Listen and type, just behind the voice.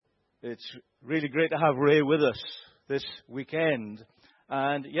It's really great to have Ray with us this weekend.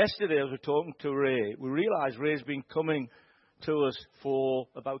 And yesterday, as we were talking to Ray, we realised Ray's been coming to us for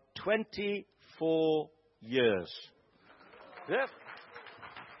about 24 years. Yep.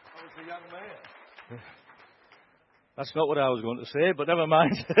 I was a young man. That's not what I was going to say, but never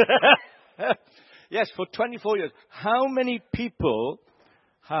mind. Yes, for 24 years. How many people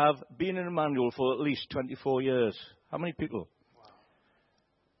have been in Emmanuel for at least 24 years? How many people?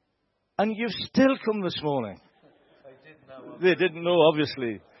 And you've still come this morning. They didn't know,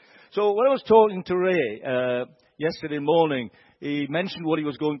 obviously. So when I was talking to Ray yesterday morning, he mentioned what he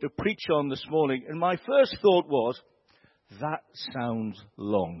was going to preach on this morning. And my first thought was, that sounds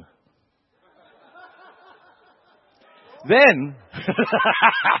long. Then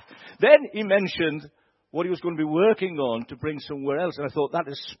he mentioned what he was going to be working on to bring somewhere else. And I thought, that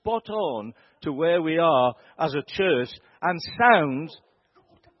is spot on to where we are as a church and sounds.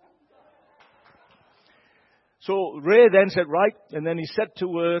 So Ray then said, right, and then he set to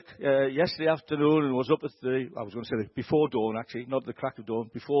work yesterday afternoon and was up at before dawn, actually, not the crack of dawn,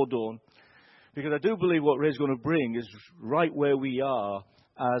 before dawn. Because I do believe what Ray's going to bring is right where we are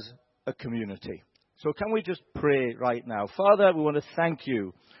as a community. So can we just pray right now? Father, we want to thank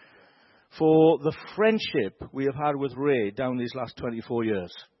you for the friendship we have had with Ray down these last 24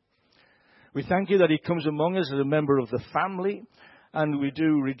 years. We thank you that he comes among us as a member of the family, and we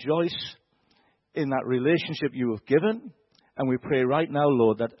do rejoice in that relationship you have given. And we pray right now,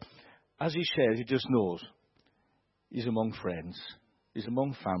 Lord, that as he shares, he just knows he's among friends, he's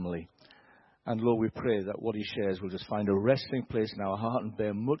among family. And Lord, we pray that what he shares will just find a resting place in our heart and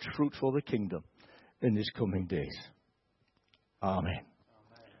bear much fruit for the kingdom in these coming days. Amen.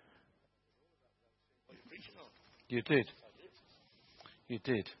 You did. You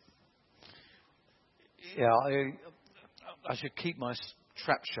did. Yeah, I should keep my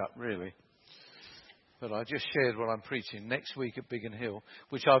trap shut, really. But I just shared what I'm preaching next week at Biggin Hill,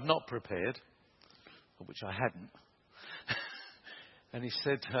 which I've not prepared, or which I hadn't. And he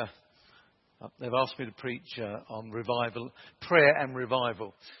said, they've asked me to preach on revival, prayer and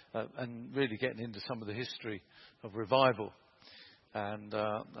revival, and really getting into some of the history of revival. And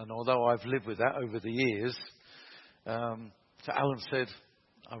although I've lived with that over the years, so Alan said,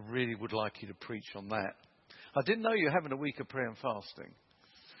 I really would like you to preach on that. I didn't know you were having a week of prayer and fasting.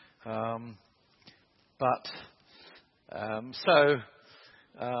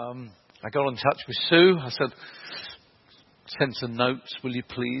 I got in touch with Sue. I said, send some notes, will you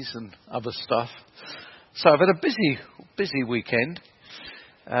please, and other stuff. So I've had a busy weekend.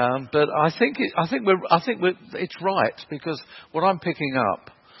 But I think it's right, because what I'm picking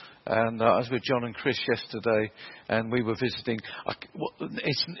up, and I was with John and Chris yesterday, and we were visiting.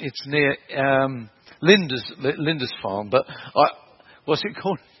 It's near Linda's farm, but what's it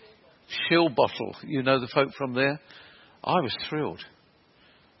called? Shilbottle. You know the folk from there. I was thrilled.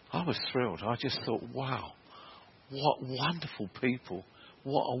 I just thought, wow, what wonderful people.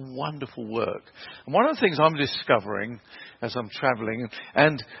 What a wonderful work. And one of the things I'm discovering as I'm travelling,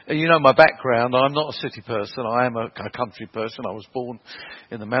 and you know my background, I'm not a city person, I am a country person. I was born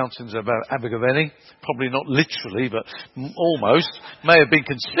in the mountains of Abergavenny, probably not literally, but almost. May have been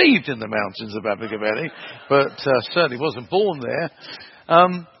conceived in the mountains of Abergavenny, but certainly wasn't born there.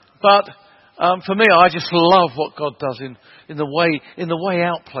 But for me, I just love what God does in the way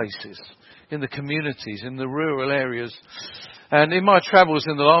out places, in the communities, in the rural areas. And in my travels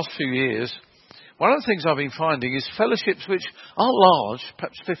in the last few years, one of the things I've been finding is fellowships which aren't large,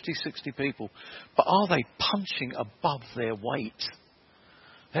 perhaps 50, 60 people, but are they punching above their weight?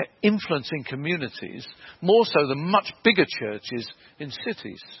 They're influencing communities more so than much bigger churches in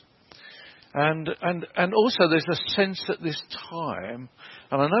cities. And also there's a sense at this time,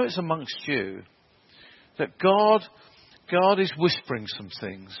 and I know it's amongst you, that God is whispering some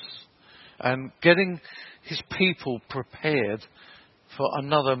things and getting his people prepared for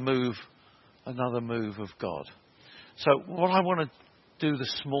another move of God. So what I want to do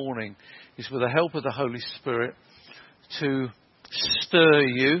this morning is, with the help of the Holy Spirit, to stir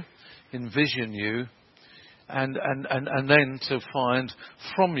you, envision you, and then to find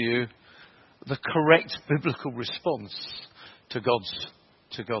from you the correct biblical response to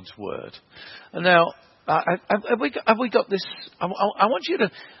God's word. And now, have we got this? I want you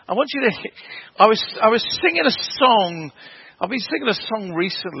to. I was singing a song. I've been singing a song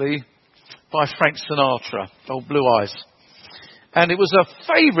recently by Frank Sinatra, Old Blue Eyes, and it was a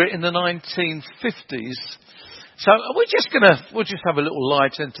favourite in the 1950s. So we'll just have a little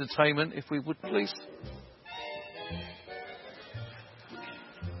light entertainment, if we would, please.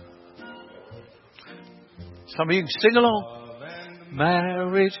 Some of you can sing along.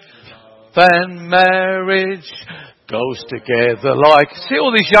 marriage, and marriage goes together like... See,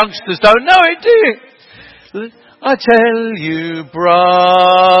 all these youngsters don't know it, do you? I tell you,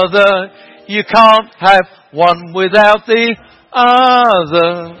 brother, you can't have one without the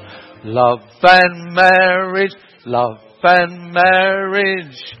other. Love and marriage, love and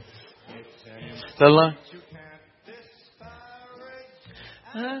marriage. The line.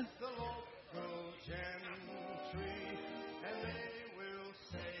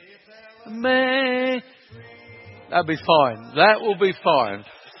 That'll be fine. That will be fine.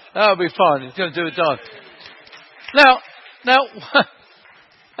 That'll be fine. He's going to do a dance. Now,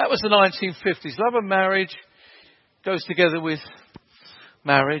 that was the 1950s. Love and marriage goes together with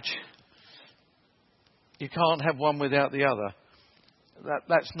marriage. You can't have one without the other.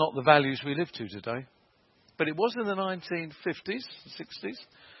 That's not the values we live to today. But it was in the 1950s,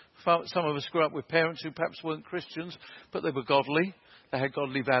 60s. Some of us grew up with parents who perhaps weren't Christians, but they were godly. They had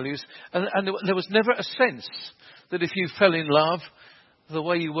godly values. And there was never a sense that if you fell in love, the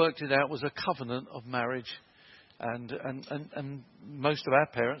way you worked it out was a covenant of marriage. And most of our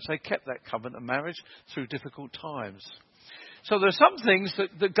parents, they kept that covenant of marriage through difficult times. So there are some things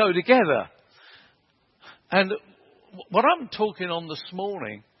that go together. And what I'm talking on this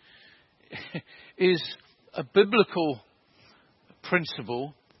morning is a biblical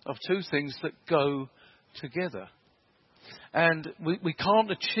principle of two things that go together. And we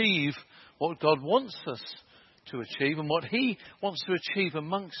can't achieve what God wants us to achieve and what He wants to achieve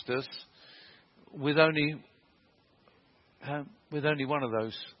amongst us with only one of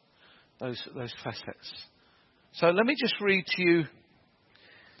those facets. So let me just read to you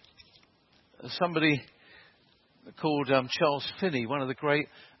somebody called Charles Finney, one of the great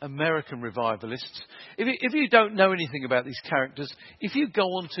American revivalists. If you don't know anything about these characters, if you go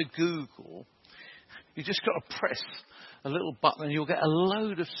onto Google, you just got to press a little button and you'll get a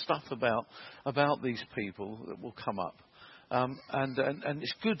load of stuff about these people that will come up. And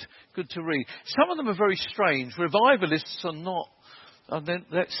it's good to read. Some of them are very strange. Revivalists are not.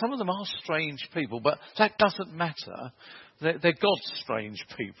 Some of them are strange people, but that doesn't matter. They're God's strange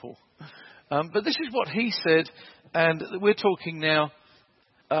people. But this is what he said, and we're talking now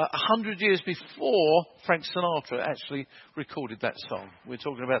 100 years before Frank Sinatra actually recorded that song. We're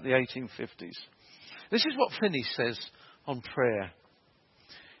talking about the 1850s. This is what Finney says on prayer.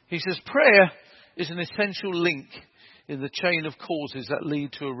 He says, prayer is an essential link in the chain of causes that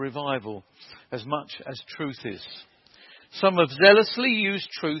lead to a revival as much as truth is. Some have zealously used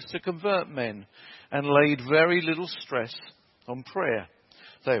truth to convert men and laid very little stress on prayer.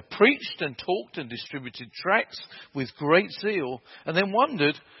 They have preached and talked and distributed tracts with great zeal and then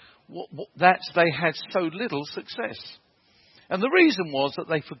wondered that they had so little success. And the reason was that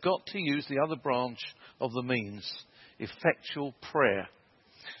they forgot to use the other branch of the means, effectual prayer.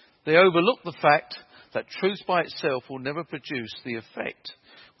 They overlooked the fact that truth by itself will never produce the effect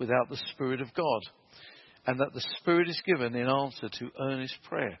without the Spirit of God, and that the Spirit is given in answer to earnest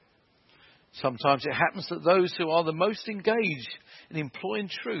prayer. Sometimes it happens that those who are the most engaged in employing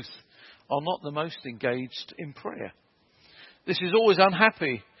truth are not the most engaged in prayer. This is always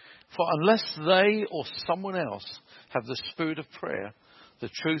unhappy, for unless they or someone else have the spirit of prayer, the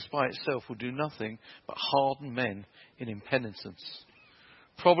truth by itself will do nothing but harden men in impenitence.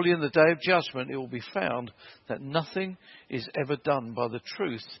 Probably in the day of judgment it will be found that nothing is ever done by the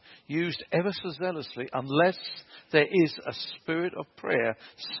truth used ever so zealously unless there is a spirit of prayer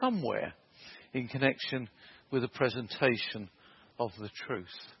somewhere in connection with the presentation of the truth.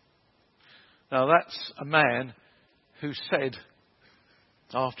 Now that's a man who said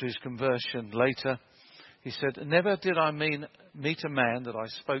after his conversion later, he said, never did I meet a man that I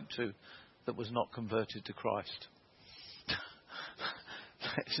spoke to that was not converted to Christ.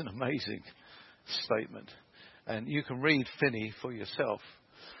 That's an amazing statement. And you can read Finney for yourself.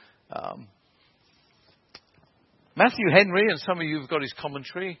 Matthew Henry, and some of you have got his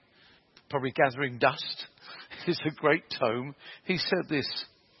commentary, probably Gathering Dust. It's a great tome. He said this: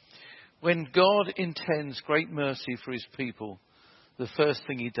 when God intends great mercy for his people, the first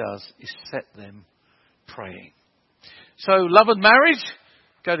thing he does is set them praying. So love and marriage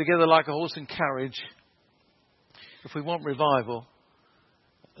go together like a horse and carriage. If we want revival,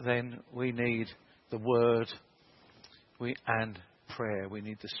 then we need the word and prayer. We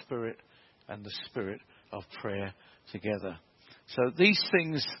need the Spirit and the Spirit of prayer together. So these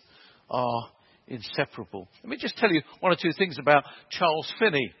things are inseparable. Let me just tell you one or two things about Charles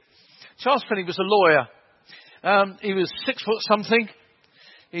Finney. Charles Finney was a lawyer. He was 6 foot something.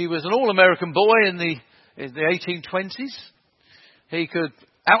 He was an all-American boy in the 1820s. He could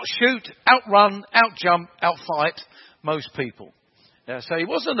outshoot, outrun, outjump, outfight most people. Yeah, so he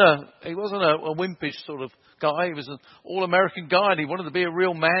wasn't a wimpish sort of guy. He was an all-American guy, and he wanted to be a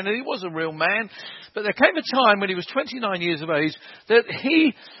real man, and he was a real man. But there came a time when he was 29 years of age that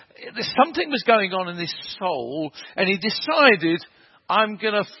something was going on in his soul, and he decided, I'm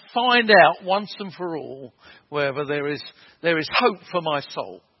going to find out once and for all whether there is hope for my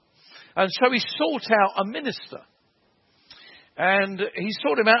soul. And so he sought out a minister. And he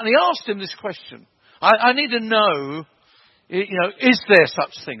sought him out and he asked him this question. I need to know, is there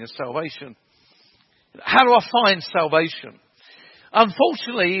such thing as salvation? How do I find salvation?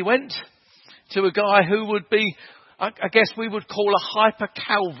 Unfortunately, he went to a guy who would be, I guess we would call a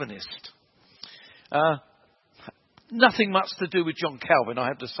hyper-Calvinist. Nothing much to do with John Calvin, I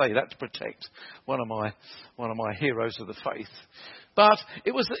have to say that to protect one of my heroes of the faith. But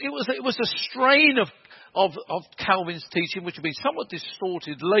it was a strain of Calvin's teaching which had been somewhat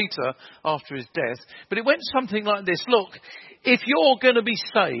distorted later after his death. But it went something like this. Look, if you're going to be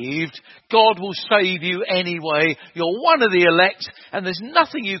saved, God will save you anyway. You're one of the elect, and there's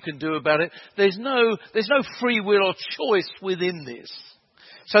nothing you can do about it. There's no free will or choice within this.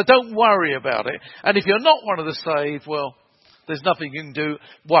 So don't worry about it. And if you're not one of the saved, well, there's nothing you can do.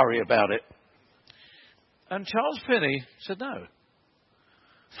 Worry about it. And Charles Finney said, no,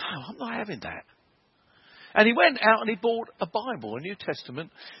 I'm not having that. And he went out and he bought a Bible, a New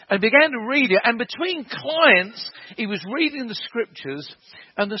Testament, and began to read it. And between clients, he was reading the scriptures,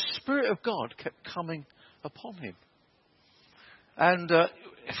 and the Spirit of God kept coming upon him. And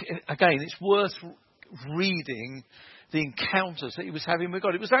again, it's worth reading the encounters that he was having with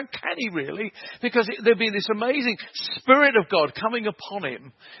God. It was uncanny, really, because there'd been this amazing Spirit of God coming upon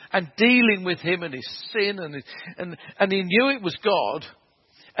him and dealing with him and his sin, and he knew it was God.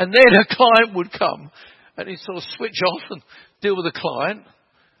 And then a client would come, and he'd sort of switch off and deal with the client,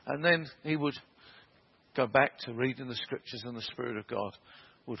 and then he would go back to reading the scriptures, and the Spirit of God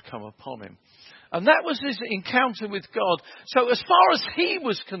would come upon him. And that was his encounter with God. So as far as he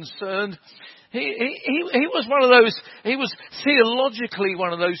was concerned, he was one of those, he was theologically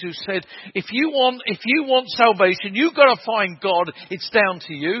one of those who said, if you want salvation, you've got to find God. It's down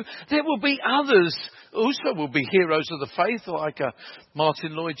to you. There will be others also will be heroes of the faith, like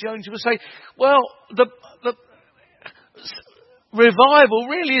Martin Lloyd-Jones, who would say, well, the revival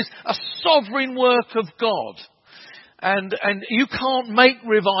really is a sovereign work of God. And you can't make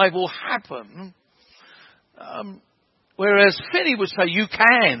revival happen. Whereas Finney would say you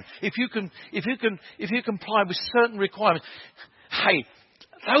can, if you comply with certain requirements. Hey,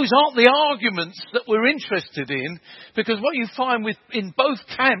 those aren't the arguments that we're interested in, because what you find in both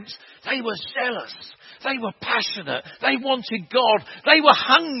camps, they were zealous, they were passionate, they wanted God, they were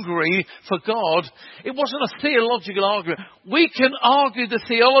hungry for God. It wasn't a theological argument. We can argue the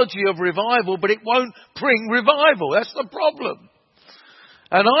theology of revival, but it won't bring revival. That's the problem.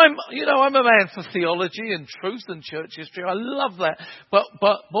 And I'm a man for theology and truth and church history. I love that. But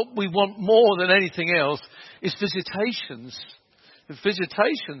what we want more than anything else is visitations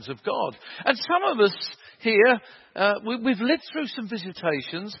of God. And some of us here, we've lived through some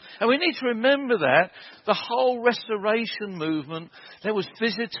visitations, and we need to remember that the whole restoration movement, there was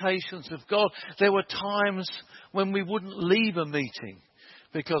visitations of God. There were times when we wouldn't leave a meeting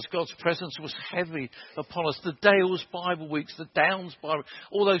because God's presence was heavy upon us. The Dales Bible Weeks, the Downs Bible,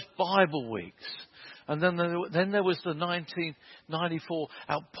 all those Bible weeks. And then there was the 1994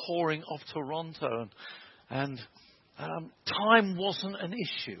 outpouring of Toronto. And time wasn't an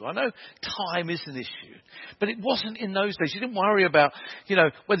issue. I know time is an issue, but it wasn't in those days. You didn't worry about,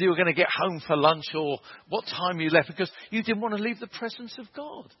 whether you were going to get home for lunch or what time you left, because you didn't want to leave the presence of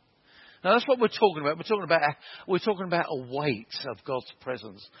God. Now that's what we're talking about. We're talking about a weight of God's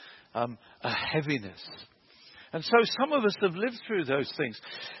presence, a heaviness. And so some of us have lived through those things.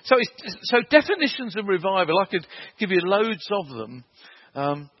 So definitions of revival, I could give you loads of them.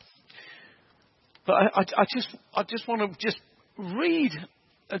 But I just want to read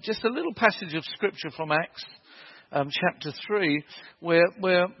just a little passage of scripture from Acts chapter 3,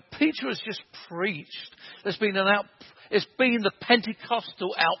 where Peter has just preached. It's been the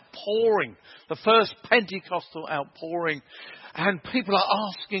Pentecostal outpouring, the first Pentecostal outpouring, and people are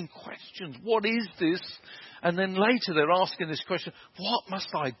asking questions. What is this? And then later they're asking this question, what must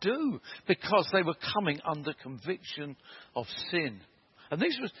I do? Because they were coming under conviction of sin. And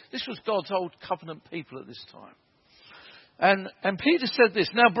this was God's old covenant people at this time. And Peter said this,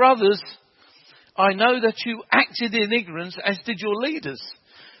 now brothers, I know that you acted in ignorance, as did your leaders.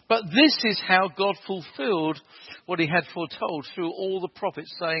 But this is how God fulfilled what he had foretold through all the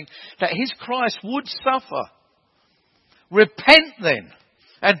prophets, saying that his Christ would suffer. Repent then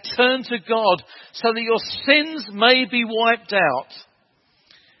and turn to God so that your sins may be wiped out,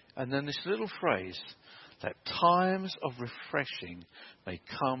 And then this little phrase, that times of refreshing may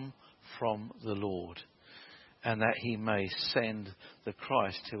come from the Lord, and that he may send the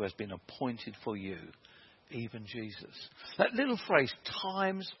Christ who has been appointed for you, even Jesus. That little phrase,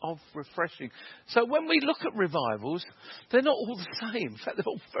 times of refreshing. So when we look at revivals, they're not all the same. In fact, they're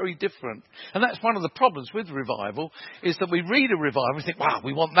all very different. And that's one of the problems with revival, is that we read a revival and think, wow,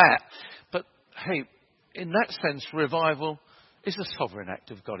 we want that. But hey, in that sense, revival is a sovereign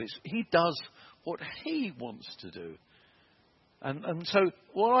act of God. He does what he wants to do. And so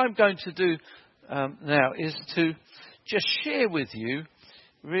what I'm going to do now is to just share with you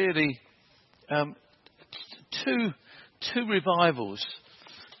really two revivals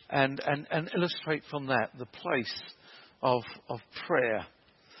and illustrate from that the place of prayer.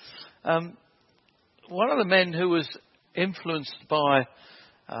 One of the men who was influenced by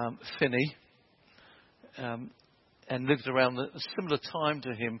Finney and lived around a similar time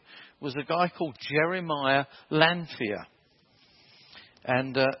to him was a guy called Jeremiah Lanphier.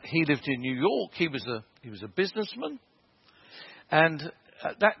 And he lived in New York. He was a businessman. And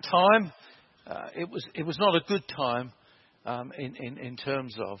at that time, it was not a good time in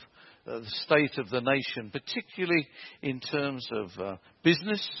terms of the state of the nation, particularly in terms of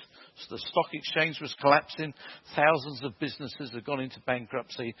business. So the stock exchange was collapsing. Thousands of businesses had gone into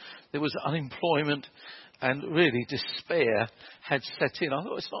bankruptcy. There was unemployment, and really despair had set in. I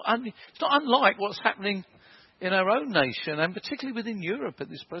thought it's not unlike what's happening in our own nation, and particularly within Europe at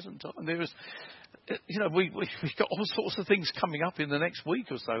this present time. There is, we've got all sorts of things coming up in the next week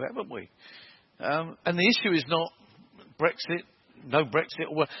or so, haven't we? And the issue is not Brexit, no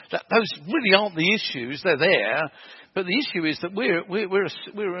Brexit, or those really aren't the issues. They're there, but the issue is that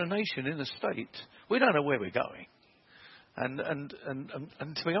we're a nation in a state. We don't know where we're going, and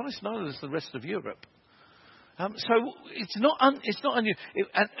to be honest, neither does the rest of Europe. So it's not unusual,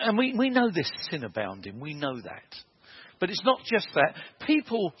 and we know this sin abounding. We know that, but it's not just that.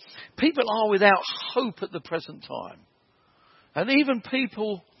 People are without hope at the present time, and even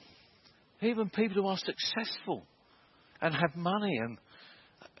people who are successful and have money, and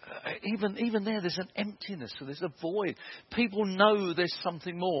even there's an emptiness, so there's a void. People know there's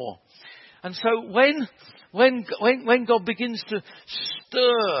something more. And so when God begins to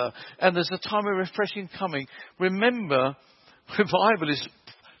stir and there's a time of refreshing coming, remember, revival is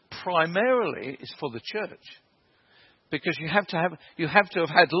primarily for the church, because you have to have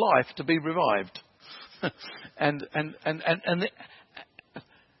had life to be revived, and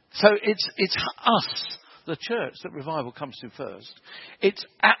so it's us, the church, that revival comes to first. It's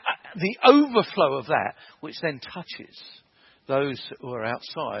the overflow of that which then touches those who are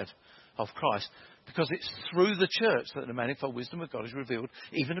outside of Christ, because it's through the church that the manifold wisdom of God is revealed,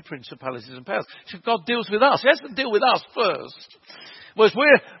 even to principalities and powers. So God deals with us. He has to deal with us first. Whereas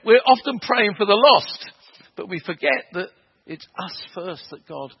we're often praying for the lost, but we forget that it's us first that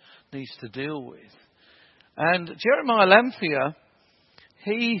God needs to deal with. And Jeremiah Lanphier,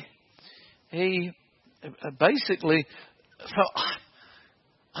 he basically felt,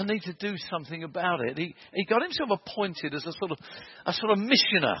 I need to do something about it. He got himself appointed as a sort of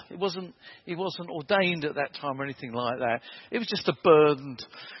missioner. He wasn't ordained at that time or anything like that. He was just a burdened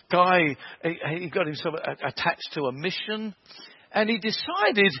guy. He got himself attached to a mission, and he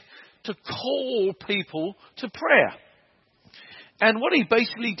decided to call people to prayer. And what he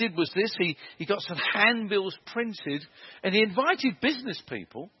basically did was this: he got some handbills printed, and he invited business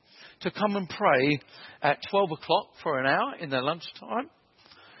people to come and pray at 12 o'clock for an hour in their lunchtime.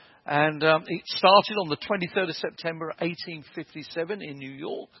 And it started on the 23rd of September 1857 in New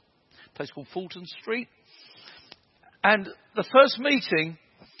York, a place called Fulton Street. And the first meeting,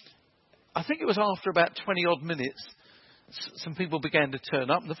 I think it was after about 20 odd minutes, some people began to turn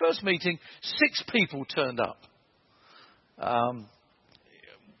up. And the first meeting, 6 people turned up.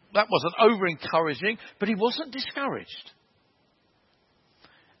 That wasn't over encouraging, but he wasn't discouraged.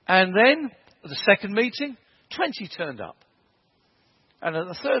 And then the second meeting, 20 turned up. And at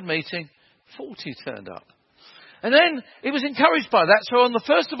the third meeting, 40 turned up. And then he was encouraged by that. So on the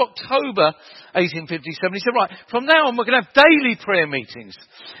 1st of October 1857, he said, right, from now on we're going to have daily prayer meetings.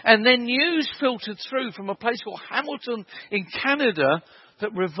 And then news filtered through from a place called Hamilton in Canada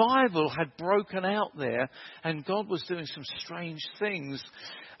that revival had broken out there, and God was doing some strange things.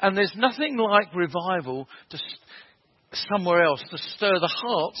 And there's nothing like revival somewhere else to stir the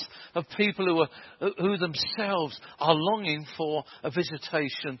hearts of people who themselves are longing for a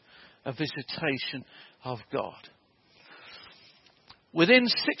visitation of God. Within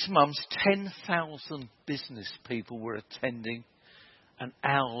 6 months, 10,000 business people were attending an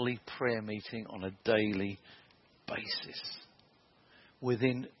hourly prayer meeting on a daily basis.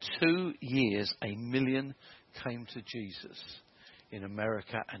 Within 2 years, 1 million came to Jesus in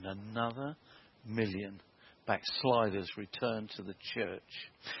America, and another 1 million backsliders returned to the church.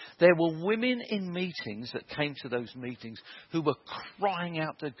 There were women in meetings that came to those meetings who were crying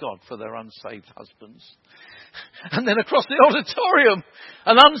out to God for their unsaved husbands. And then across the auditorium,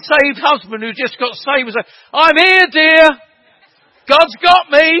 an unsaved husband who just got saved was like, "I'm here, dear. God's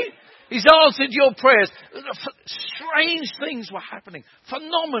got me. He's answered your prayers." Strange things were happening.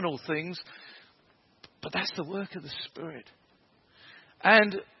 Phenomenal things. But that's the work of the Spirit.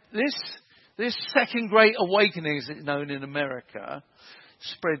 And this second great awakening, as it's known in America,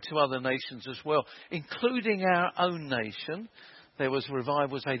 spread to other nations as well, including our own nation. There was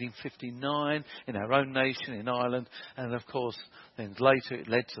revivals 1859 in our own nation, in Ireland, and of course, then later it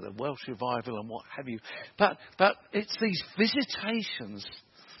led to the Welsh revival and what have you. But it's these visitations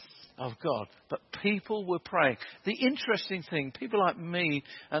of God. But people were praying. The interesting thing, people like me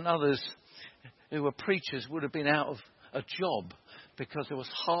and others who were preachers would have been out of a job because there was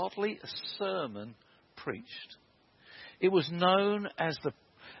hardly a sermon preached. It was known as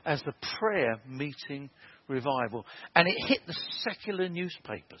the prayer meeting revival, and it hit the secular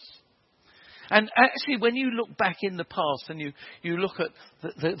newspapers. And actually, when you look back in the past and you look at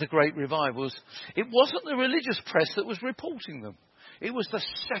the great revivals, it wasn't the religious press that was reporting them. It was the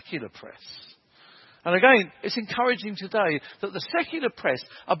secular press. And again, it's encouraging today that the secular press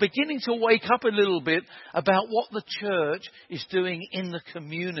are beginning to wake up a little bit about what the church is doing in the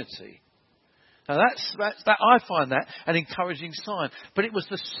community. Now I find that an encouraging sign. But it was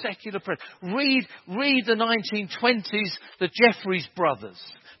the secular press. Read the 1920s, the Jeffreys brothers.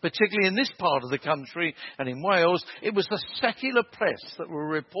 Particularly in this part of the country and in Wales, it was the secular press that were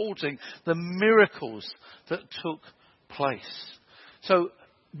reporting the miracles that took place. So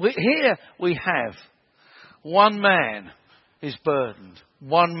here we have one man is burdened.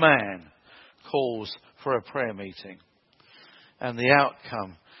 One man calls for a prayer meeting. And the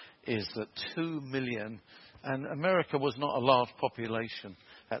outcome is that 2 million, and America was not a large population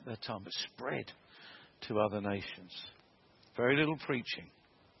at that time, but spread to other nations. Very little preaching.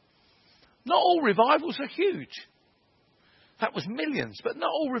 Not all revivals are huge. That was millions, but not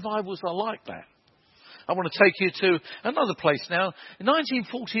all revivals are like that. I want to take you to another place now. In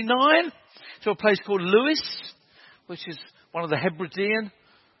 1949, to a place called Lewis, which is one of the Hebridean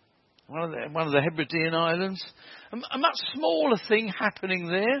islands. A much smaller thing happening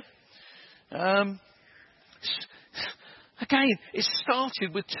there. Again, it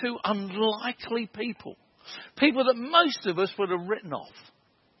started with two unlikely people. People that most of us would have written off.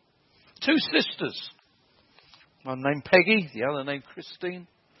 Two sisters. One named Peggy, the other named Christine.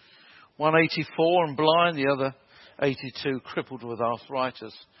 One 84 and blind, the other 82 crippled with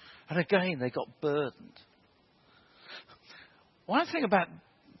arthritis. And again, they got burdened. One thing about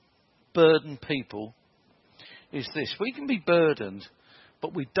burdened people is this. We can be burdened,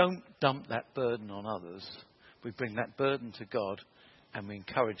 but we don't dump that burden on others. We bring that burden to God and we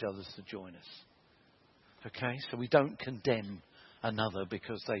encourage others to join us. Okay? So we don't condemn another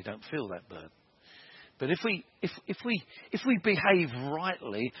because they don't feel that burden. But if we behave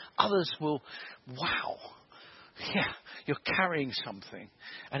rightly, others will, wow, yeah, you're carrying something.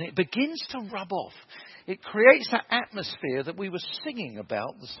 And it begins to rub off. It creates that atmosphere that we were singing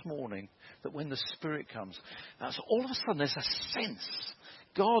about this morning, that when the Spirit comes, that's all of a sudden there's a sense,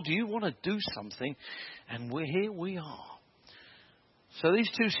 God, you want to do something, and here we are. So these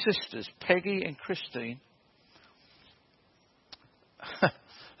two sisters, Peggy and Christine,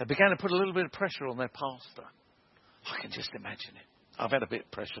 they began to put a little bit of pressure on their pastor. I can just imagine it. I've had a bit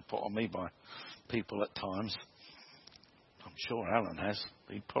of pressure put on me by people at times. I'm sure Alan has.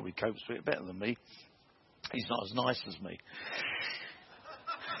 He probably copes with it better than me. He's not as nice as me.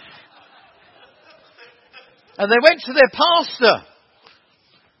 And they went to their pastor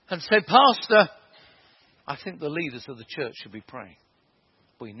and said, Pastor, I think the leaders of the church should be praying.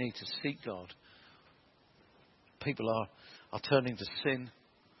 We need to seek God. People are turning to sin.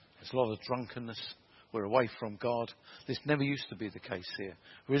 There's a lot of drunkenness. We're away from God. This never used to be the case here.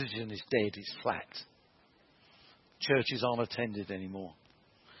 Religion is dead. It's flat. Churches aren't attended anymore.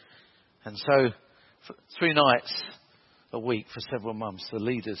 And so, for 3 nights a week for several months, the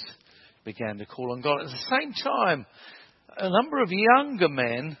leaders began to call on God. At the same time, a number of younger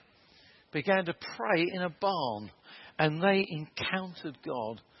men began to pray in a barn. And they encountered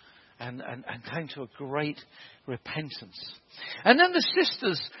God and came to a great repentance. And then the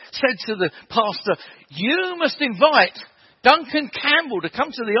sisters said to the pastor, you must invite Duncan Campbell to come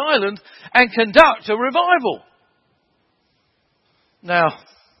to the island and conduct a revival. Now,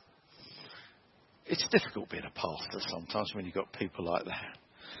 It's difficult being a pastor sometimes when you've got people like that.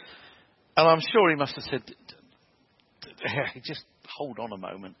 And I'm sure he must have said, just hold on a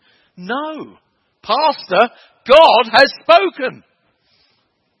moment. No, Pastor, God has spoken.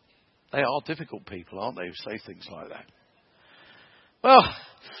 They are difficult people, aren't they, who say things like that? Well,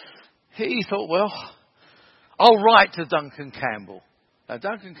 he thought, well, I'll write to Duncan Campbell. Now,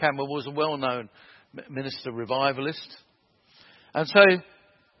 Duncan Campbell was a well-known minister revivalist. And so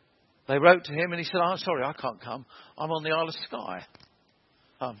they wrote to him and he said, I'm sorry, I can't come. I'm on the Isle of Skye.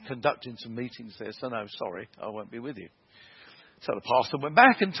 I'm conducting some meetings there, so no, sorry, I won't be with you. So the pastor went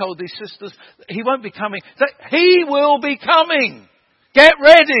back and told these sisters he won't be coming. He will be coming. Get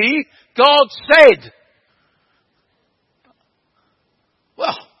ready, God said.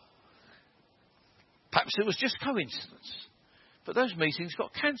 Well, perhaps it was just coincidence. But those meetings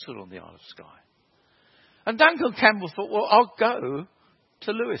got cancelled on the Isle of Skye. And Duncan Campbell thought, well, I'll go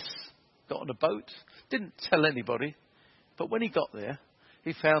to Lewis. Got on a boat, didn't tell anybody. But when he got there,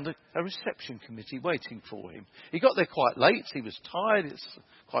 he found a reception committee waiting for him. He got there quite late. He was tired. It's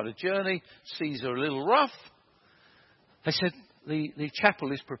quite a journey. Seas are a little rough. They said, the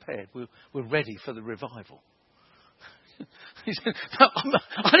chapel is prepared. We're ready for the revival. He said,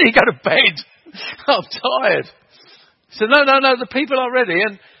 I need to go to bed. I'm tired. He said, no, the people are ready.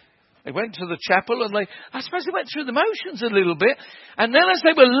 And they went to the chapel and I suppose they went through the motions a little bit. And then as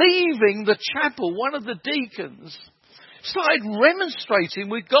they were leaving the chapel, one of the deacons started remonstrating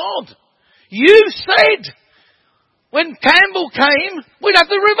with God. You said when Campbell came, we'd have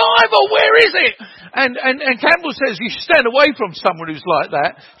the revival. Where is it? And Campbell says you stand away from someone who's like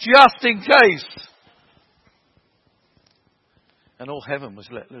that, just in case. And all heaven was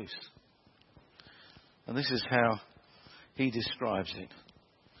let loose. And this is how he describes it.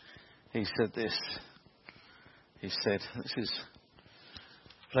 He said this. He said,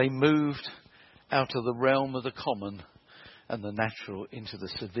 they moved out of the realm of the common and the natural into the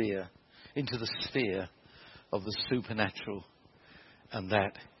sphere of the supernatural, and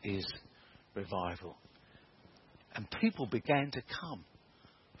that is revival. And people began to come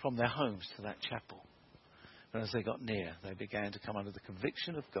from their homes to that chapel. And as they got near, they began to come under the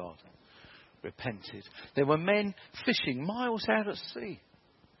conviction of God, repented. There were men fishing miles out at sea,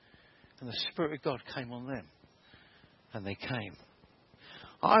 and the Spirit of God came on them, and they came.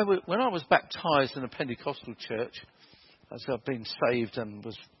 When I was baptised in a Pentecostal church, as I've been saved and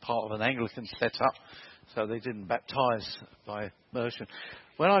was part of an Anglican setup, so they didn't baptise by immersion.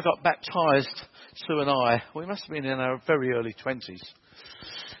 When I got baptised, Sue and I, we must have been in our very early 20s.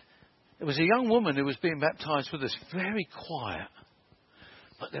 There was a young woman who was being baptised with us, very quiet,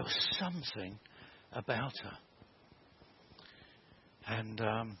 but there was something about her. And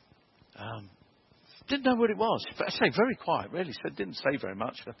didn't know what it was. But I say very quiet, really. So didn't say very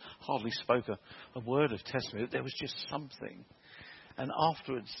much. I hardly spoke a word of testimony. There was just something. And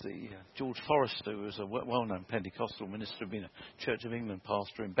afterwards, George Forrester, who was a well-known Pentecostal minister, had been a Church of England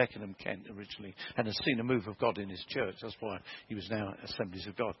pastor in Beckenham, Kent originally, and had seen a move of God in his church. That's why he was now at Assemblies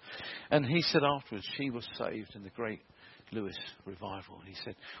of God. And he said afterwards, she was saved in the great Lewis revival. He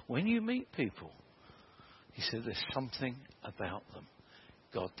said, when you meet people, he said, there's something about them.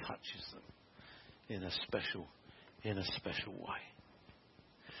 God touches them in a special way.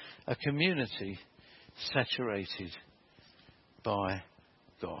 A community saturated by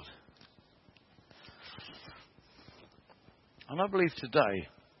God. And I believe today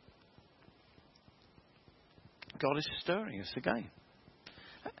God is stirring us again.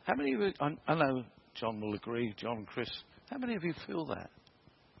 How many of you, I know John will agree, John and Chris, how many of you feel that?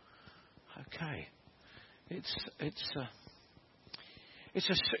 Okay. It's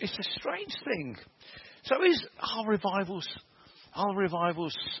a strange thing. So are revivals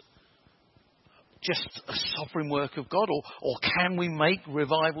just a sovereign work of God, or can we make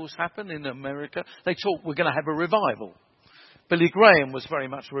revivals happen in America? They talk we're going to have a revival. Billy Graham was very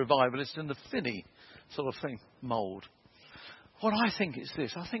much a revivalist in the Finney sort of thing mould. What I think is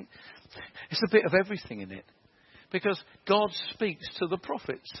this. I think it's a bit of everything in it, because God speaks to the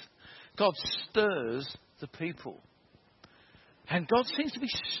prophets. God stirs the people. And God seems to be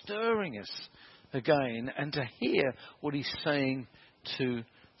stirring us again, and to hear what he's saying to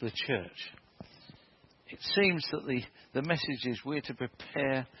the church. It seems that the message is we're to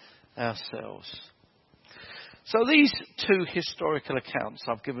prepare ourselves. So these two historical accounts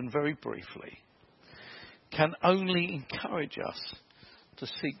I've given very briefly can only encourage us to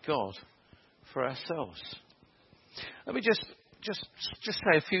seek God for ourselves. Let me just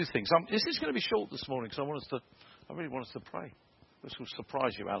say a few things. This is going to be short this morning because I really want us to pray. This will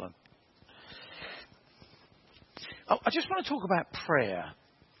surprise you, Alan. I just want to talk about prayer,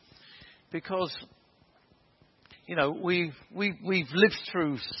 because we've lived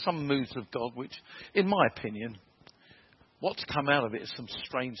through some moods of God, which, in my opinion, what's come out of it is some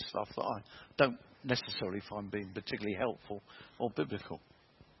strange stuff that I don't necessarily find being particularly helpful or biblical.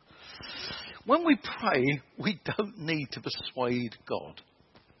 When we pray, we don't need to persuade God.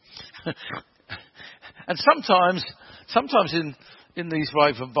 And sometimes in these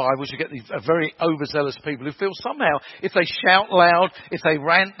Raven Bibles, you get these very overzealous people who feel somehow if they shout loud, if they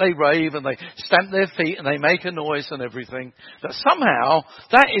rant, they rave, and they stamp their feet and they make a noise and everything, that somehow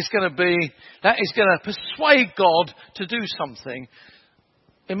that is going to persuade God to do something.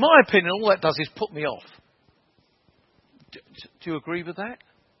 In my opinion, all that does is put me off. Do you agree with that?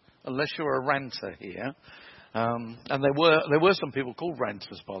 Unless you're a ranter here. And there were some people called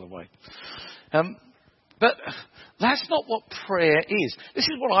ranters, by the way. But that's not what prayer is. This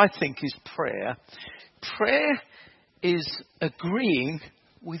is what I think is prayer. Prayer is agreeing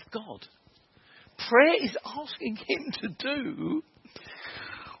with God. Prayer is asking Him to do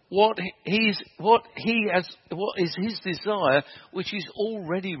what is His desire, which is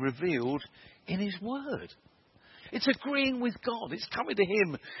already revealed in His Word. It's agreeing with God. It's coming to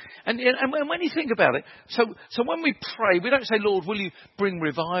Him. And when you think about it, so when we pray, we don't say, Lord, will you bring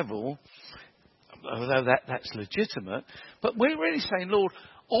revival? Although that's legitimate. But we're really saying, Lord,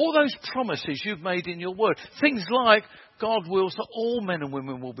 all those promises you've made in your word, things like God wills that all men and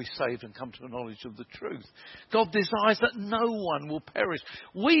women will be saved and come to a knowledge of the truth. God desires that no one will perish.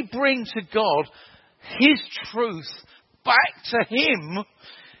 We bring to God His truth back to Him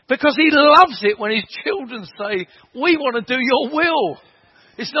because He loves it when His children say, we want to do your will.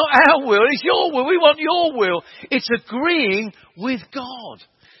 It's not our will, it's your will. We want your will. It's agreeing with God.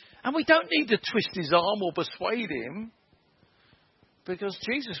 And we don't need to twist His arm or persuade Him because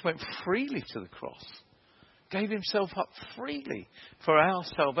Jesus went freely to the cross, gave Himself up freely for our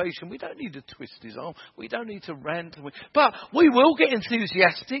salvation. We don't need to twist His arm. We don't need to rant. But we will get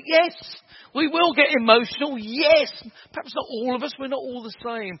enthusiastic, yes. We will get emotional, yes. Perhaps not all of us. We're not all the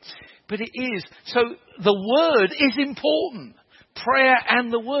same. But it is. So the Word is important. Prayer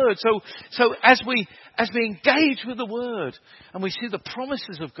and the Word. So as we engage with the Word and we see the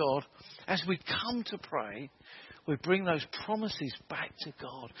promises of God, as we come to pray, we bring those promises back to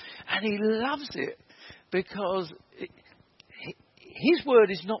God. And He loves it because His Word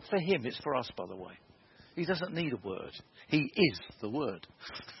is not for Him, it's for us, by the way. He doesn't need a word. He is the Word.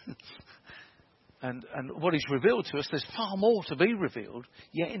 And what He's revealed to us, there's far more to be revealed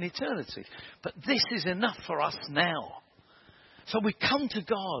yet in eternity. But this is enough for us now. So we come to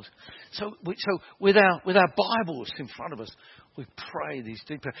God. So with our Bibles in front of us, we pray these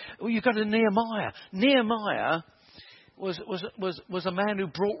deep prayers. Well, you go to Nehemiah. Nehemiah was a man who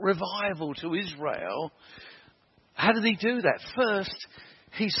brought revival to Israel. How did he do that? First,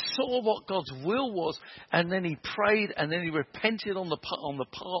 he saw what God's will was, and then he prayed, and then he repented on the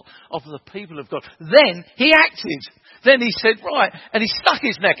part of the people of God. Then he acted. Then he said, right, and he stuck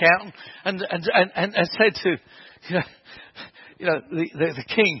his neck out and said to, the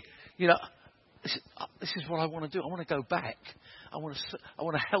king, this is what I want to do. I want to go back. I want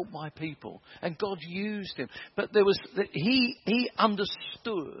to help my people. And God used him. But he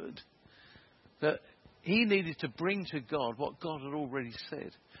understood that he needed to bring to God what God had already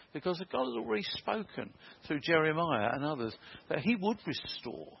said. Because God had already spoken through Jeremiah and others that He would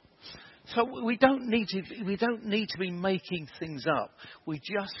restore. So we don't need to be making things up. We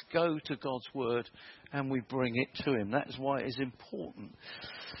just go to God's Word and we bring it to Him. That is why it is important.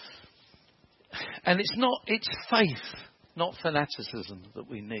 And it's faith, not fanaticism that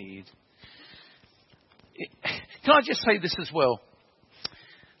we need. Can I just say this as well?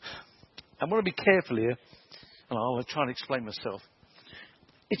 I want to be careful here, and I'll try and explain myself.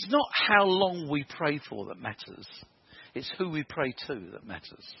 It's not how long we pray for that matters. It's who we pray to that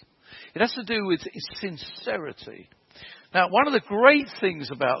matters. It has to do with sincerity. Now, one of the great things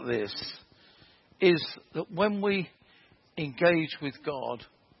about this is that when we engage with God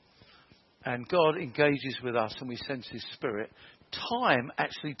and God engages with us and we sense His Spirit, time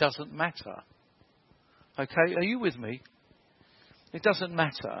actually doesn't matter. Okay, are you with me? It doesn't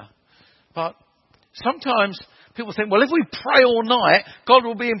matter. But sometimes people think, well, if we pray all night, God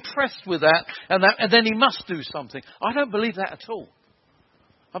will be impressed with that and then He must do something. I don't believe that at all.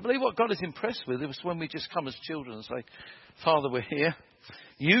 I believe what God is impressed with is when we just come as children and say, Father, we're here.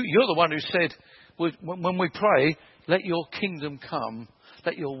 You're the one who said, when we pray, let your kingdom come,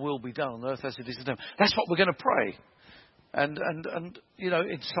 let your will be done on earth as it is in heaven. That's what we're going to pray. And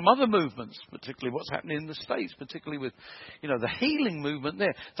in some other movements, particularly what's happening in the States, particularly with, the healing movement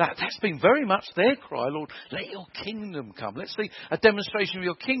there, that's been very much their cry, Lord, let your kingdom come. Let's see a demonstration of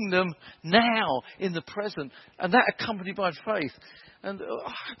your kingdom now in the present, and that accompanied by faith. And,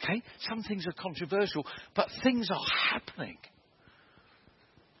 okay, some things are controversial, but things are happening.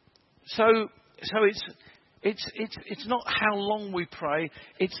 So it's not how long we pray,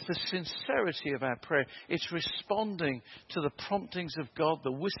 it's the sincerity of our prayer. It's responding to the promptings of God,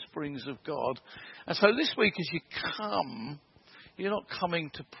 the whisperings of God. And so this week as you come, you're not coming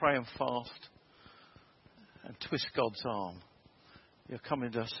to pray and fast and twist God's arm. You're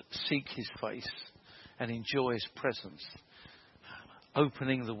coming to seek his face and enjoy his presence.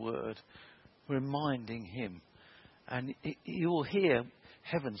 Opening the word, reminding him. And you'll hear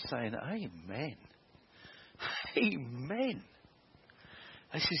heaven saying, Amen. Amen.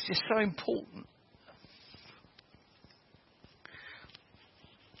 This is just so important.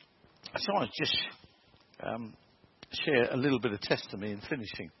 So I just share a little bit of testimony in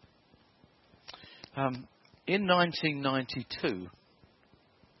finishing. In 1992,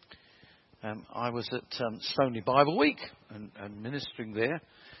 I was at Stoney Bible Week and ministering there.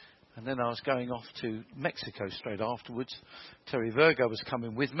 And then I was going off to Mexico straight afterwards. Terry Virgo was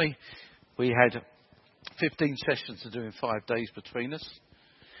coming with me. We had 15 sessions to do in 5 days between us.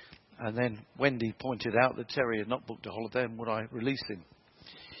 And then Wendy pointed out that Terry had not booked a holiday and would I release him.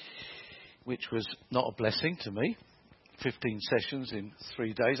 Which was not a blessing to me. 15 sessions in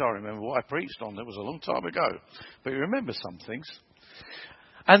 3 days. I remember what I preached on. That was a long time ago. But you remember some things.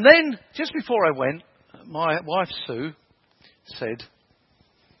 And then, just before I went, my wife Sue said,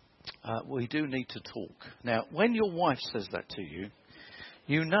 we do need to talk. Now, when your wife says that to you,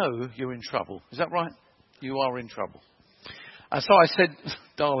 you know you're in trouble. Is that right? You are in trouble. And so I said,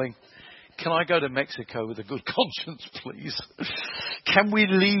 darling, can I go to Mexico with a good conscience, please? Can we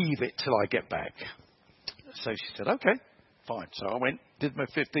leave it till I get back? So she said, okay, fine. So I went, did my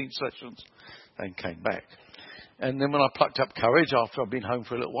 15 sessions, and came back. And then when I plucked up courage after I'd been home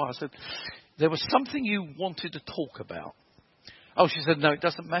for a little while, I said, there was something you wanted to talk about. Oh, she said, no, it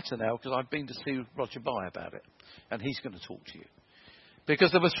doesn't matter now because I've been to see Roger By about it. And he's going to talk to you.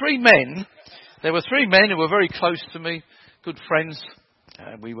 Because there were three men who were very close to me, good friends.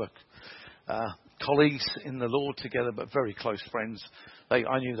 We were colleagues in the Lord together, but very close friends.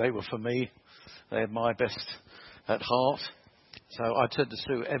 I knew they were for me. They had my best at heart. So I said to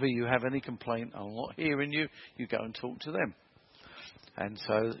Sue, ever you have any complaint, I'm not hearing you, you go and talk to them. And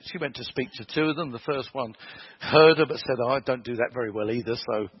so she went to speak to two of them. The first one heard her but said, I don't do that very well either,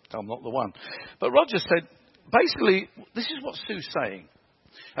 so I'm not the one. But Roger said, basically, this is what Sue's saying.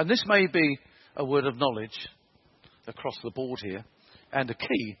 And this may be a word of knowledge across the board here and a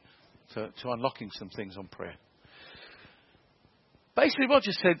key to unlocking some things on prayer. Basically,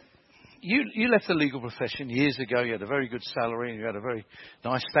 Roger said, you left the legal profession years ago. You had a very good salary and you had a very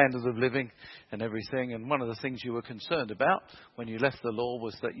nice standard of living and everything. And one of the things you were concerned about when you left the law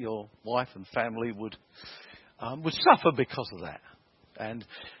was that your wife and family would suffer because of that. And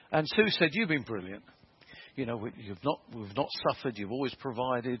Sue said, you've been brilliant. You know, we've not suffered. You've always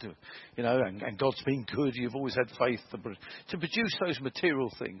provided, you know, and God's been good. You've always had faith to produce those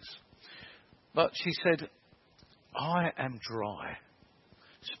material things. But she said, I am dry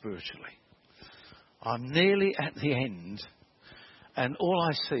spiritually. I'm nearly at the end, and all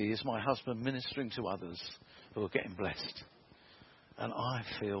I see is my husband ministering to others who are getting blessed. And I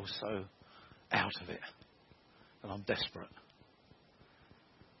feel so out of it, and I'm desperate.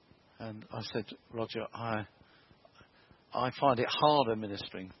 And I said, Roger, I find it harder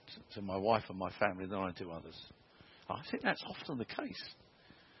ministering to my wife and my family than I do others. I think that's often the case.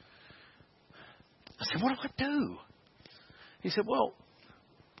 I said, what do I do? He said, well,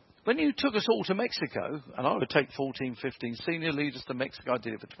 when you took us all to Mexico, and I would take 14, 15 senior leaders to Mexico, I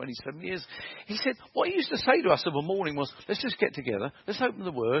did it for 27 years. He said, what he used to say to us of a morning was, let's just get together, let's open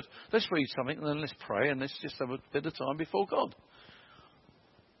the Word, let's read something, and then let's pray, and let's just have a bit of time before God.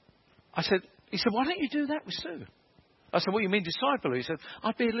 He said, why don't you do that with Sue? I said, what do you mean disciple her? He said,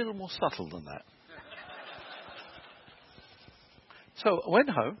 I'd be a little more subtle than that. So I went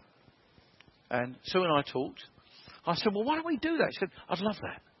home, and Sue and I talked. I said, well, why don't we do that? She said, I'd love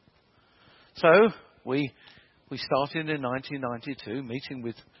that. So we started in 1992 meeting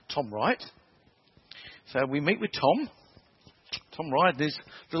with Tom Wright. So we meet with Tom. Tom Wright, this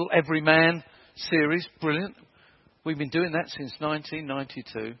little Everyman series, brilliant. We've been doing that since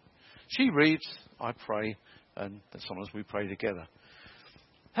 1992. She reads, I pray, and sometimes we pray together.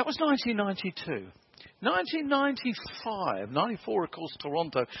 That was 1992. 1995, 94 of course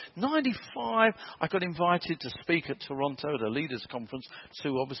Toronto, 95 I got invited to speak at Toronto at a leaders conference.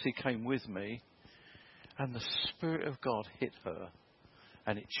 Sue obviously came with me, and the Spirit of God hit her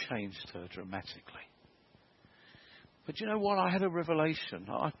and it changed her dramatically. But you know what? I had a revelation.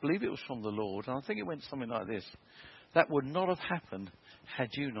 I believe it was from the Lord, and I think it went something like this. That would not have happened had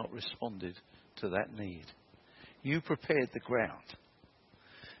you not responded to that need. You prepared the ground.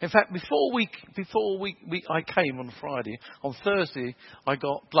 In fact, I came on Friday. On Thursday, I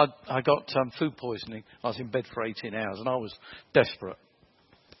got food poisoning. I was in bed for 18 hours, and I was desperate.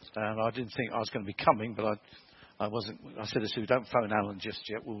 And I didn't think I was going to be coming, but I wasn't. I said to Sue, "Don't phone Alan just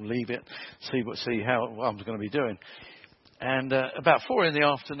yet. We'll leave it, see how what I'm going to be doing." And about 4 in the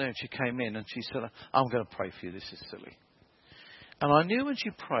afternoon, she came in and she said, "I'm going to pray for you. This is silly." And I knew when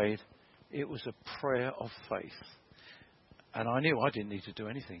she prayed, it was a prayer of faith. And I knew I didn't need to do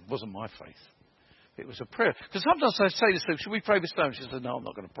anything. It wasn't my faith. It was a prayer. Because sometimes I say to Sue, "Should we pray for Stone?" She said, "No, I'm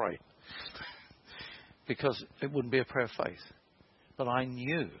not going to pray." Because it wouldn't be a prayer of faith. But I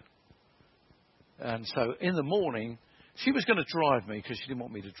knew. And so in the morning, she was going to drive me because she didn't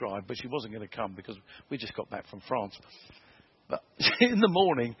want me to drive, but she wasn't going to come because we just got back from France. But in the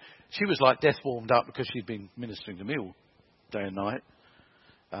morning, she was like death warmed up because she'd been ministering to me all day and night.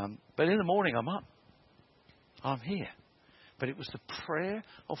 But in the morning, I'm up. I'm here. But it was the prayer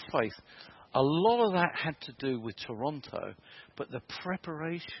of faith. A lot of that had to do with Toronto, but the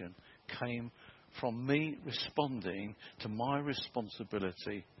preparation came from me responding to my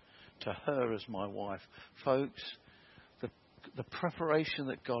responsibility to her as my wife. Folks, the preparation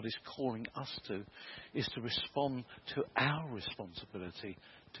that God is calling us to is to respond to our responsibility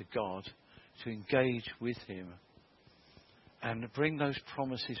to God, to engage with Him and bring those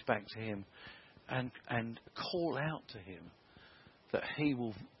promises back to Him and call out to Him that He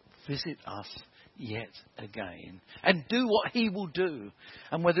will visit us yet again and do what He will do.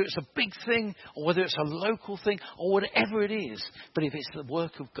 And whether it's a big thing or whether it's a local thing or whatever it is, but if it's the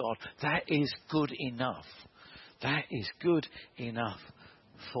work of God, that is good enough. That is good enough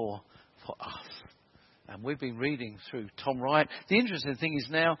for us. And we've been reading through Tom Wright. The interesting thing is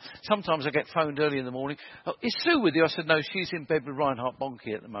now, sometimes I get phoned early in the morning. "Oh, is Sue with you?" I said, "No, she's in bed with Reinhard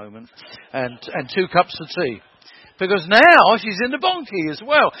Bonnke at the moment and 2 cups of tea." Because now she's in the Bonnke as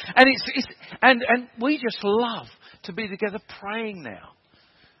well. And and we just love to be together praying now.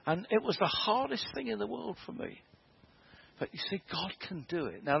 And it was the hardest thing in the world for me. But you see, God can do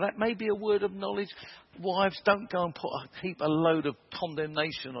it. Now, that may be a word of knowledge. Wives, don't go and heap a load of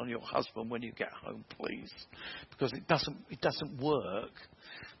condemnation on your husband when you get home, please. Because it doesn't work.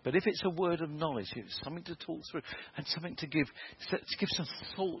 But if it's a word of knowledge, it's something to talk through and something to give some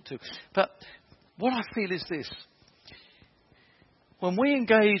thought to. But what I feel is this. When we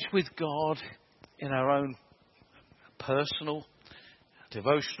engage with God in our own personal,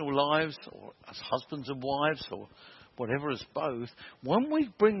 devotional lives, or as husbands and wives, or whatever as both, when we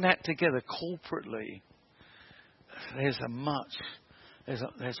bring that together corporately, there's a much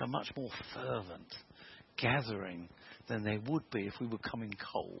more fervent gathering than there would be if we were coming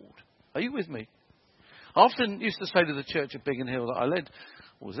cold. Are you with me? I often used to say to the church at Biggin Hill that I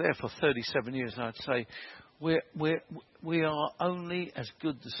was there for 37 years, and I'd say, we are only as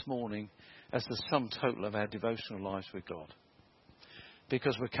good this morning as the sum total of our devotional lives with God.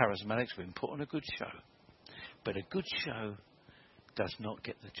 Because we're charismatics, we've been put on a good show. But a good show does not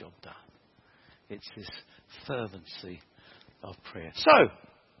get the job done. It's this fervency of prayer. So,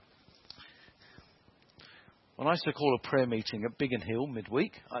 when I used to call a prayer meeting at Biggin Hill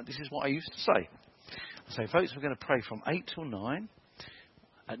midweek, this is what I used to say. I say, "Folks, we're going to pray from 8 till 9.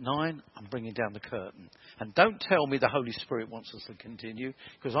 At 9, I'm bringing down the curtain. And don't tell me the Holy Spirit wants us to continue,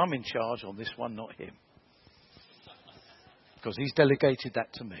 because I'm in charge on this one, not Him. Because He's delegated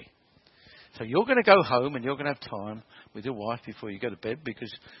that to me. So you're going to go home and you're going to have time with your wife before you go to bed,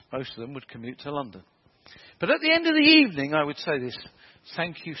 because most of them would commute to London. But at the end of the evening, I would say this: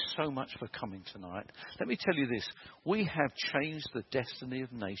 thank you so much for coming tonight. Let me tell you this. We have changed the destiny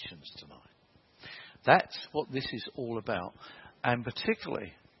of nations tonight. That's what this is all about. And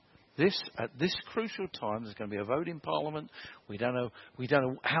particularly, at this crucial time, there's going to be a vote in Parliament. We don't know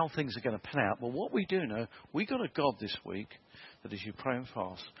how things are going to pan out. But what we do know, we got a God this week that as you pray and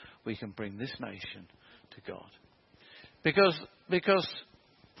fast, we can bring this nation to God. Because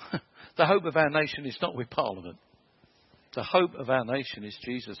the hope of our nation is not with Parliament. The hope of our nation is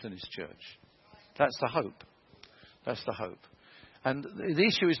Jesus and His church. That's the hope. That's the hope. And the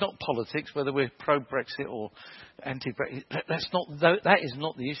issue is not politics, whether we're pro-Brexit or anti-Brexit. That is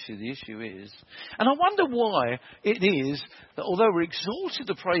not the issue. The issue is, and I wonder why it is that although we're exhorted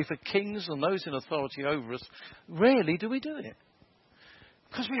to pray for kings and those in authority over us, rarely do we do it.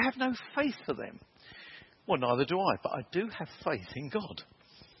 Because we have no faith for them. Well, neither do I, but I do have faith in God.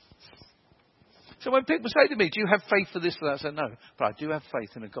 So when people say to me, do you have faith for this or that? I say, no, but I do have faith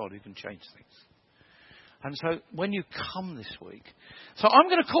in a God who can change things. And so when you come this week, so I'm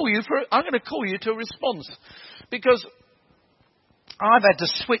going to call you to a response, because I've had to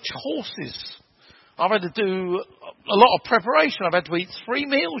switch horses. I've had to do a lot of preparation. I've had to eat 3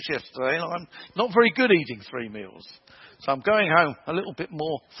 meals yesterday, and I'm not very good eating 3 meals. So I'm going home a little bit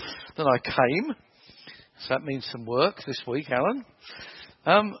more than I came. So that means some work this week, Alan.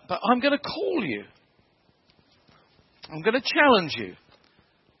 But I'm going to call you. I'm going to challenge you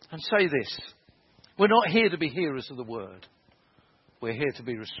and say this. We're not here to be hearers of the word. We're here to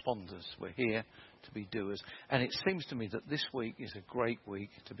be responders. We're here to be doers. And it seems to me that this week is a great week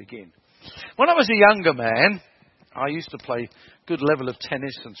to begin. When I was a younger man, I used to play good level of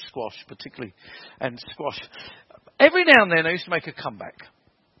tennis and squash, particularly, and squash. Every now and then I used to make a comeback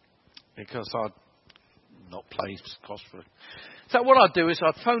because I'd not play squash for. So what I'd do is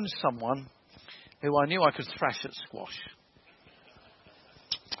I'd phone someone who I knew I could thrash at squash.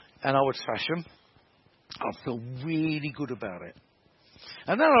 And I would thrash them. I'd feel really good about it.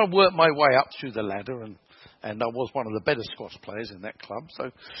 And then I'd work my way up through the ladder, and I was one of the better squash players in that club.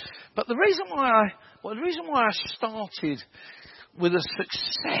 But the reason why I started with a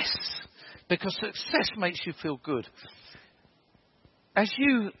success, because success makes you feel good. As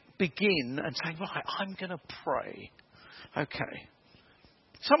you begin and say, right, I'm going to pray. Okay.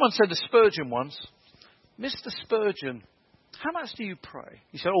 Someone said to Spurgeon once, Mr. Spurgeon, how much do you pray?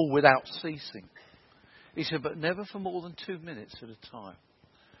 He said, without ceasing. He said, but never for more than 2 minutes at a time.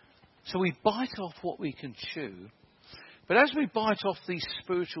 So we bite off what we can chew. But as we bite off these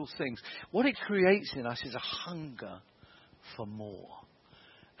spiritual things, what it creates in us is a hunger for more.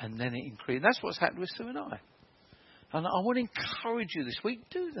 And then it increases. That's what's happened with Sue and I. And I want to encourage you this week,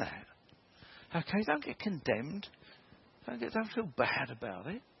 do that. Okay, don't get condemned. Don't feel bad about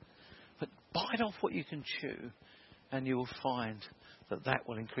it. But bite off what you can chew, and you will find that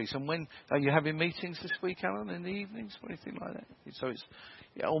will increase. And when are you having meetings this week, Alan, in the evenings or anything like that? So it's,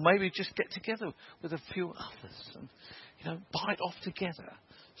 or maybe just get together with a few others and bite off together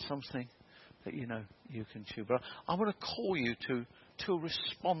something that you can chew. But I want to call you to a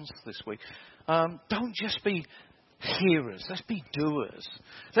response this week. Don't just be hearers. Let's be doers.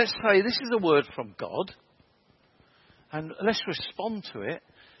 Let's say this is a word from God, and let's respond to it,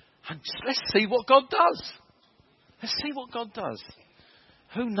 and let's see what God does. Let's see what God does.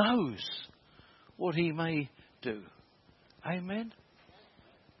 Who knows what he may do? Amen?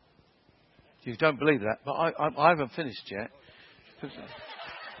 You don't believe that, but I haven't finished yet.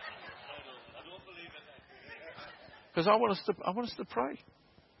 Because I want us to pray.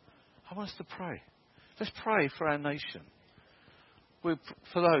 I want us to pray. Let's pray for our nation. For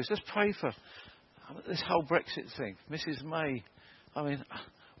those, let's pray for this whole Brexit thing. Mrs. May,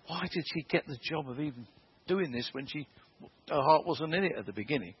 why did she get the job of even doing this when her heart wasn't in it at the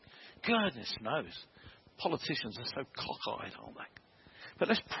beginning? Goodness knows. Politicians are so cockeyed, aren't they? But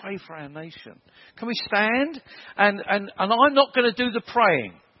let's pray for our nation. Can we stand? And I'm not going to do the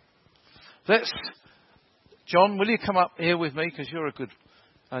praying. John, will you come up here with me? Because you're a good...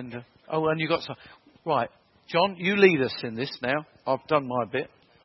 And you got some... Right. John, you lead us in this now. I've done my bit.